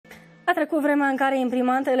A trecut vremea în care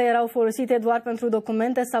imprimantele erau folosite doar pentru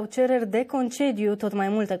documente sau cereri de concediu. Tot mai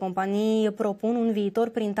multe companii propun un viitor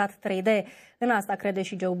printat 3D. În asta crede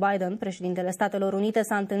și Joe Biden. Președintele Statelor Unite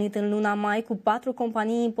s-a întâlnit în luna mai cu 4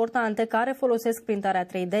 companii importante care folosesc printarea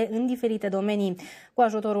 3D în diferite domenii. Cu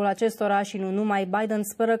ajutorul acestora și nu numai, Biden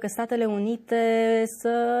speră că Statele Unite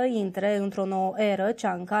să intre într-o nouă eră,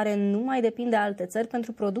 cea în care nu mai depinde alte țări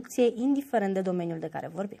pentru producție, indiferent de domeniul de care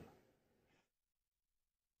vorbim.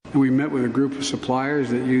 We met with a group of suppliers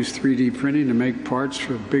that use 3D printing to make parts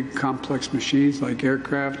for big complex machines like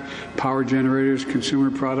aircraft, power generators, consumer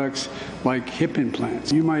products like hip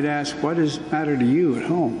implants. You might ask, what does it matter to you at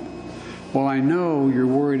home? Well, I know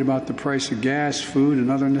you're worried about the price of gas, food,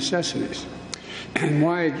 and other necessities. And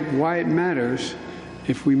why it matters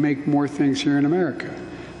if we make more things here in America?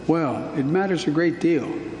 Well, it matters a great deal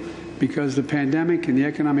because the pandemic and the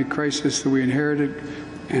economic crisis that we inherited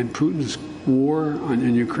and Putin's war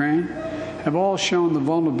in Ukraine have all shown the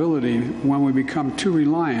vulnerability when we become too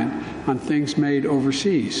reliant on things made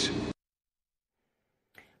overseas.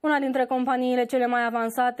 Una dintre companiile cele mai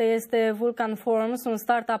avansate este VulcanForms, un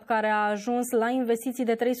startup care a ajuns la investiții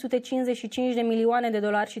de 355 de milioane de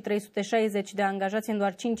dolari și 360 de angajați în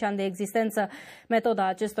doar 5 ani de existență. Metoda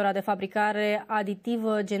acestora de fabricare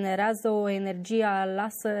aditivă generează o energie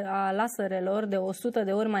a laserelor de 100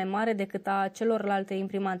 de ori mai mare decât a celorlalte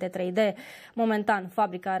imprimante 3D. Momentan,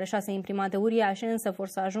 fabrica are 6 imprimante uriașe, însă vor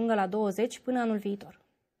să ajungă la 20 până anul viitor.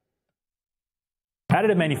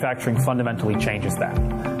 Additive manufacturing fundamentally changes that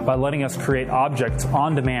by letting us create objects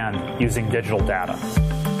on demand using digital data.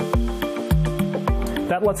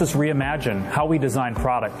 That lets us reimagine how we design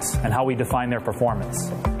products and how we define their performance,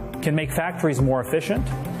 can make factories more efficient,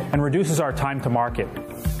 and reduces our time to market.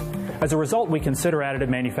 As a result, we consider additive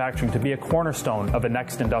manufacturing to be a cornerstone of the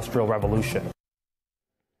next industrial revolution.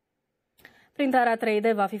 Printarea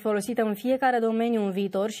 3D va fi folosită în fiecare domeniu în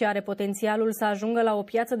viitor și are potențialul să ajungă la o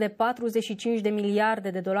piață de 45 de miliarde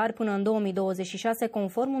de dolari până în 2026,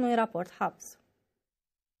 conform unui raport Hubs.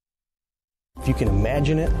 If you can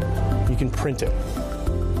imagine it, you can print it.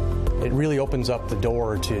 It really opens up the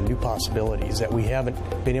door to new possibilities that we haven't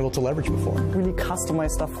been able to leverage before. Really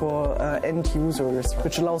customized stuff for end users,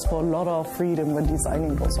 which allows for a lot of freedom when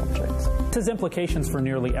designing those objects. This has implications for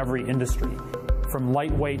nearly every industry, from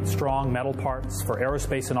lightweight, strong metal parts for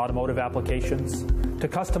aerospace and automotive applications to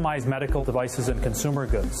customized medical devices and consumer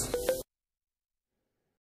goods.